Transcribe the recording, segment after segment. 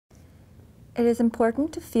It is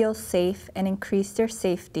important to feel safe and increase your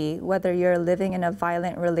safety whether you're living in a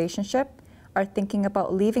violent relationship, are thinking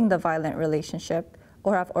about leaving the violent relationship,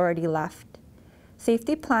 or have already left.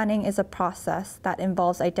 Safety planning is a process that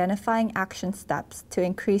involves identifying action steps to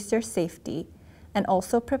increase your safety and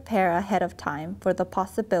also prepare ahead of time for the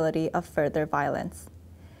possibility of further violence.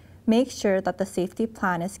 Make sure that the safety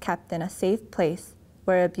plan is kept in a safe place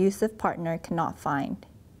where an abusive partner cannot find.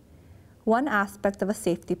 One aspect of a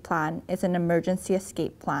safety plan is an emergency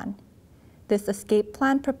escape plan. This escape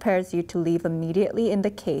plan prepares you to leave immediately in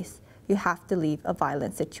the case you have to leave a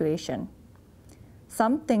violent situation.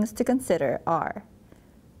 Some things to consider are: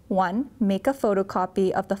 1. Make a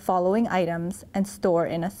photocopy of the following items and store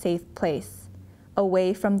in a safe place,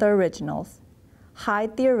 away from the originals.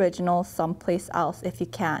 Hide the originals someplace else if you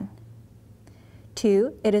can.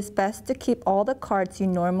 2. It is best to keep all the cards you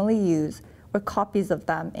normally use or copies of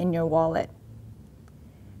them in your wallet.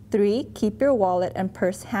 3. Keep your wallet and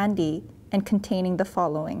purse handy and containing the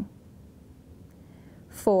following.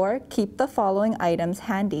 4. Keep the following items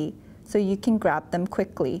handy so you can grab them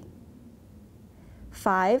quickly.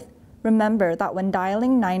 5. Remember that when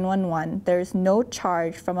dialing 911, there is no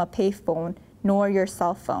charge from a payphone nor your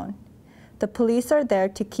cell phone. The police are there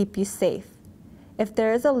to keep you safe. If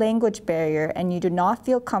there is a language barrier and you do not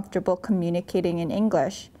feel comfortable communicating in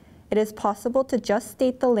English, it is possible to just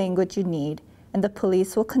state the language you need and the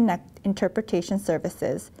police will connect interpretation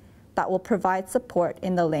services that will provide support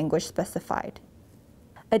in the language specified.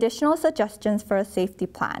 Additional suggestions for a safety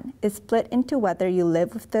plan is split into whether you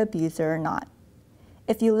live with the abuser or not.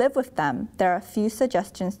 If you live with them, there are a few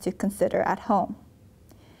suggestions to consider at home.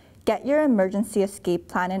 Get your emergency escape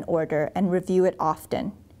plan in order and review it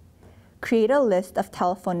often. Create a list of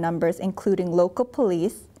telephone numbers including local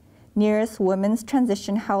police, nearest women's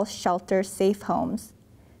transition house shelter safe homes,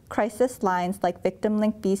 crisis lines like Victim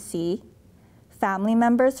Link BC, family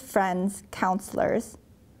members, friends, counselors,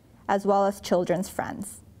 as well as children's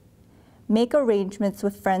friends. Make arrangements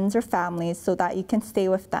with friends or families so that you can stay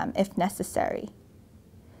with them if necessary.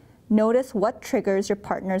 Notice what triggers your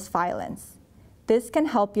partner's violence. This can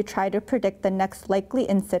help you try to predict the next likely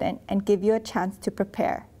incident and give you a chance to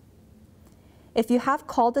prepare. If you have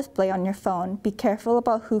call display on your phone, be careful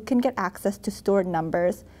about who can get access to stored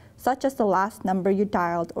numbers, such as the last number you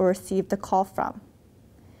dialed or received a call from.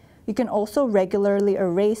 You can also regularly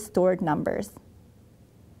erase stored numbers.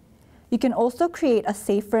 You can also create a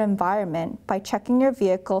safer environment by checking your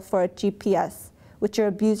vehicle for a GPS, which your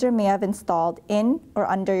abuser may have installed in or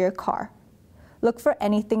under your car. Look for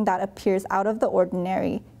anything that appears out of the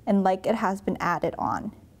ordinary and like it has been added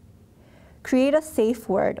on. Create a safe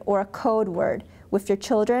word or a code word with your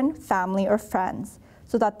children, family, or friends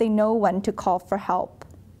so that they know when to call for help.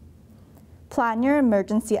 Plan your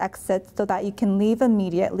emergency exits so that you can leave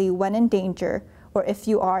immediately when in danger or if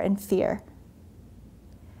you are in fear.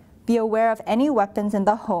 Be aware of any weapons in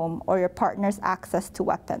the home or your partner's access to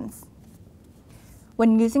weapons.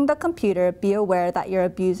 When using the computer, be aware that your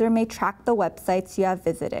abuser may track the websites you have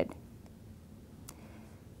visited.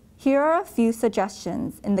 Here are a few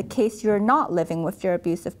suggestions in the case you are not living with your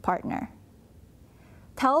abusive partner.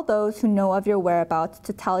 Tell those who know of your whereabouts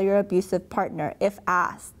to tell your abusive partner, if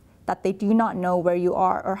asked, that they do not know where you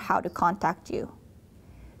are or how to contact you.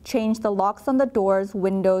 Change the locks on the doors,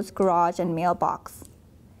 windows, garage, and mailbox.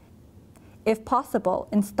 If possible,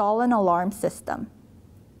 install an alarm system.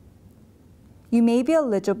 You may be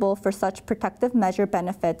eligible for such protective measure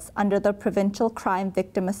benefits under the Provincial Crime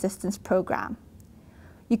Victim Assistance Program.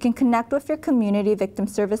 You can connect with your community victim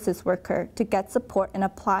services worker to get support in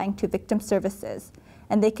applying to victim services,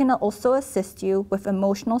 and they can also assist you with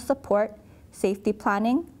emotional support, safety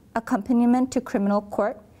planning, accompaniment to criminal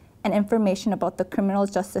court, and information about the criminal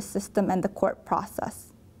justice system and the court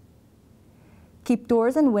process. Keep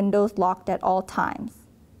doors and windows locked at all times.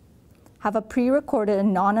 Have a pre-recorded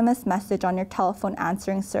anonymous message on your telephone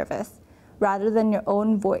answering service rather than your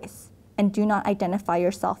own voice, and do not identify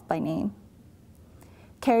yourself by name.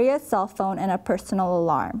 Carry a cell phone and a personal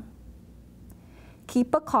alarm.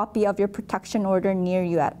 Keep a copy of your protection order near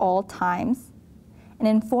you at all times, and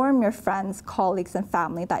inform your friends, colleagues, and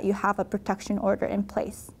family that you have a protection order in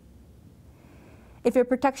place. If your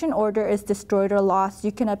protection order is destroyed or lost,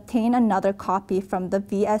 you can obtain another copy from the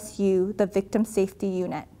VSU, the Victim Safety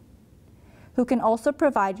Unit, who can also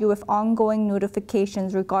provide you with ongoing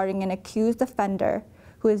notifications regarding an accused offender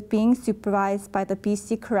who is being supervised by the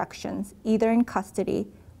BC Corrections, either in custody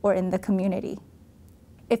or in the community.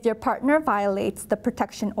 If your partner violates the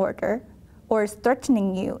protection order or is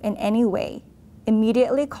threatening you in any way,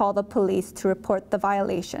 immediately call the police to report the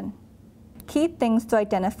violation. Key things to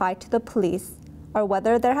identify to the police or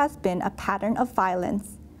whether there has been a pattern of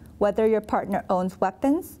violence, whether your partner owns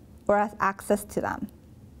weapons or has access to them,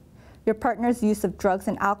 your partner's use of drugs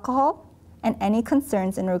and alcohol, and any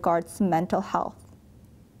concerns in regards to mental health.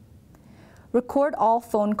 Record all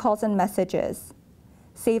phone calls and messages.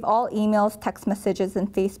 Save all emails, text messages,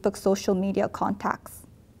 and Facebook social media contacts.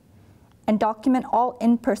 And document all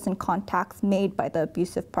in-person contacts made by the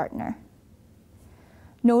abusive partner.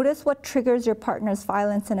 Notice what triggers your partner's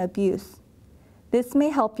violence and abuse. This may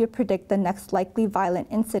help you predict the next likely violent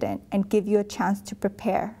incident and give you a chance to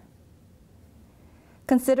prepare.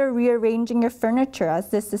 Consider rearranging your furniture, as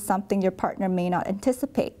this is something your partner may not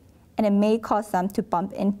anticipate, and it may cause them to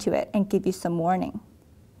bump into it and give you some warning.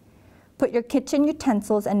 Put your kitchen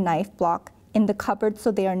utensils and knife block in the cupboard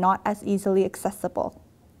so they are not as easily accessible.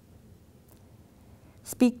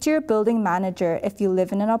 Speak to your building manager if you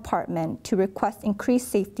live in an apartment to request increased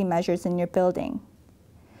safety measures in your building.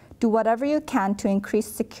 Do whatever you can to increase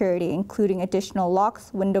security, including additional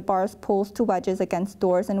locks, window bars, pulls to wedges against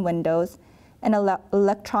doors and windows, an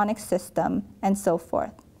electronic system, and so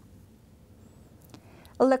forth.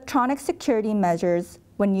 Electronic security measures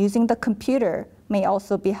when using the computer may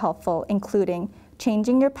also be helpful, including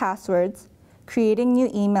changing your passwords, creating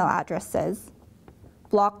new email addresses,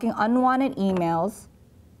 blocking unwanted emails.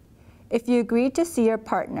 If you agree to see your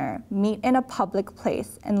partner, meet in a public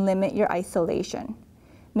place and limit your isolation.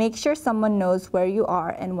 Make sure someone knows where you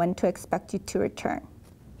are and when to expect you to return.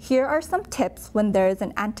 Here are some tips when there is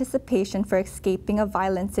an anticipation for escaping a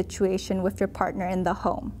violent situation with your partner in the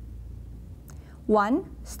home. 1.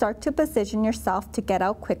 Start to position yourself to get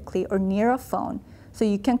out quickly or near a phone so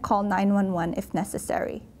you can call 911 if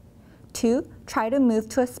necessary. 2. Try to move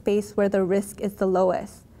to a space where the risk is the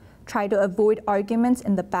lowest. Try to avoid arguments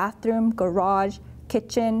in the bathroom, garage,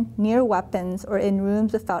 kitchen, near weapons, or in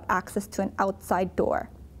rooms without access to an outside door.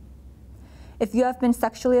 If you have been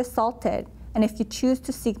sexually assaulted, and if you choose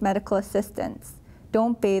to seek medical assistance,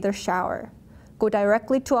 don't bathe or shower. Go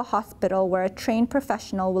directly to a hospital where a trained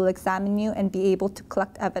professional will examine you and be able to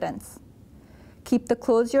collect evidence. Keep the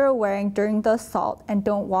clothes you're wearing during the assault and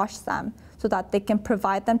don't wash them so that they can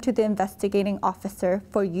provide them to the investigating officer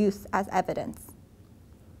for use as evidence.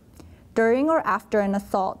 During or after an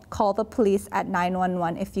assault, call the police at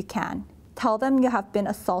 911 if you can. Tell them you have been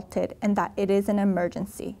assaulted and that it is an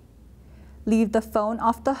emergency. Leave the phone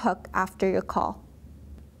off the hook after your call.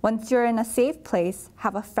 Once you're in a safe place,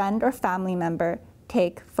 have a friend or family member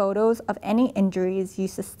take photos of any injuries you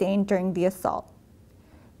sustained during the assault.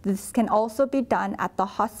 This can also be done at the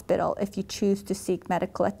hospital if you choose to seek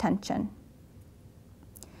medical attention.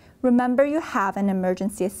 Remember you have an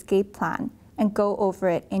emergency escape plan and go over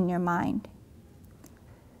it in your mind.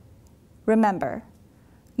 Remember,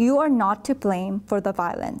 you are not to blame for the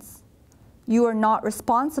violence. You are not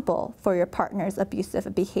responsible for your partner's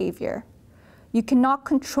abusive behavior. You cannot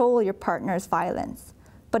control your partner's violence,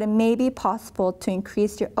 but it may be possible to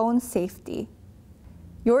increase your own safety.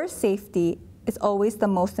 Your safety is always the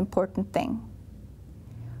most important thing.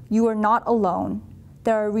 You are not alone.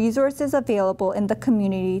 There are resources available in the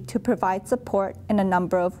community to provide support in a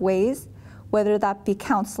number of ways, whether that be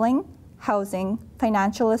counseling, housing,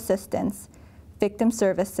 financial assistance, victim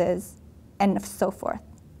services, and so forth.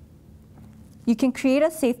 You can create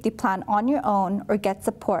a safety plan on your own or get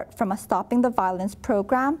support from a Stopping the Violence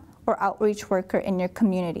program or outreach worker in your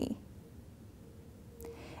community.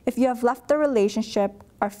 If you have left the relationship,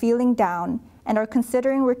 are feeling down, and are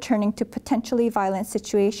considering returning to potentially violent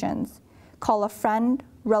situations, call a friend,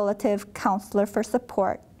 relative, counselor for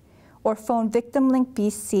support, or phone Victim Link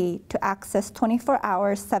BC to access 24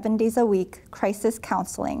 hours, 7 days a week crisis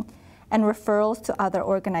counseling and referrals to other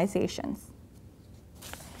organizations.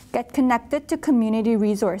 Get connected to community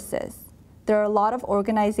resources. There are a lot of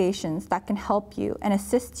organizations that can help you and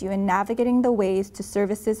assist you in navigating the ways to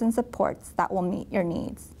services and supports that will meet your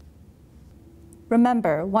needs.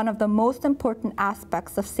 Remember, one of the most important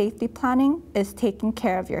aspects of safety planning is taking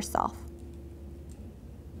care of yourself.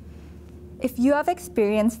 If you have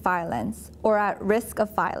experienced violence or are at risk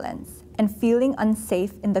of violence and feeling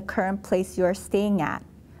unsafe in the current place you are staying at,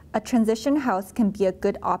 a transition house can be a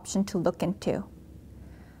good option to look into.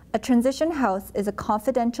 A transition house is a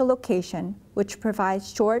confidential location which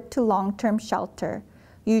provides short to long-term shelter,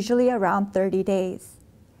 usually around 30 days,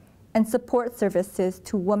 and support services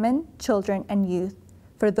to women, children, and youth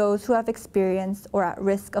for those who have experienced or are at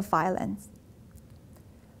risk of violence.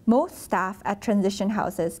 Most staff at transition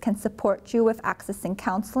houses can support you with accessing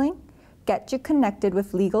counseling, get you connected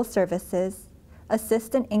with legal services,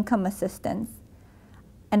 assist in income assistance,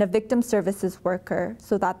 and a victim services worker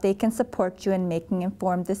so that they can support you in making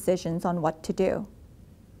informed decisions on what to do.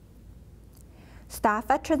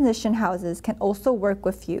 Staff at transition houses can also work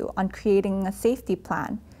with you on creating a safety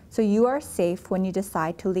plan so you are safe when you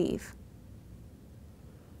decide to leave.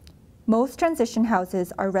 Most transition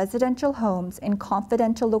houses are residential homes in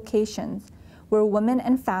confidential locations where women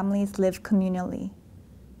and families live communally.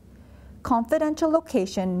 Confidential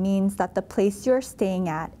location means that the place you are staying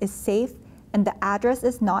at is safe and the address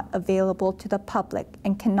is not available to the public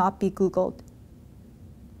and cannot be Googled.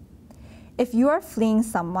 If you are fleeing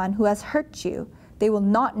someone who has hurt you, they will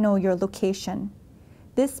not know your location.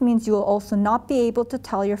 This means you will also not be able to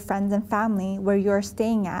tell your friends and family where you are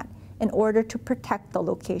staying at in order to protect the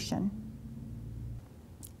location.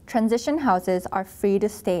 Transition houses are free to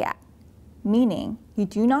stay at, meaning you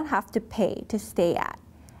do not have to pay to stay at,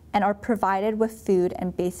 and are provided with food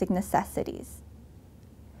and basic necessities.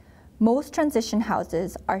 Most transition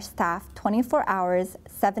houses are staffed 24 hours,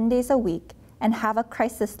 7 days a week, and have a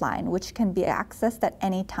crisis line which can be accessed at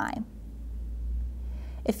any time.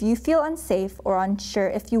 If you feel unsafe or unsure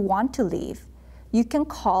if you want to leave, you can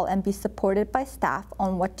call and be supported by staff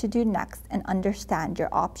on what to do next and understand your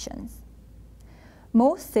options.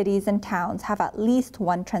 Most cities and towns have at least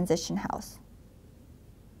one transition house.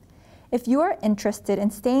 If you are interested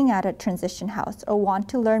in staying at a transition house or want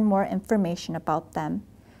to learn more information about them,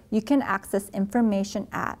 you can access information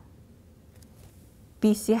at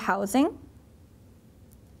BC Housing,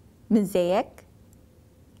 MOSAIC,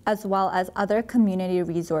 as well as other community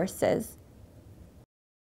resources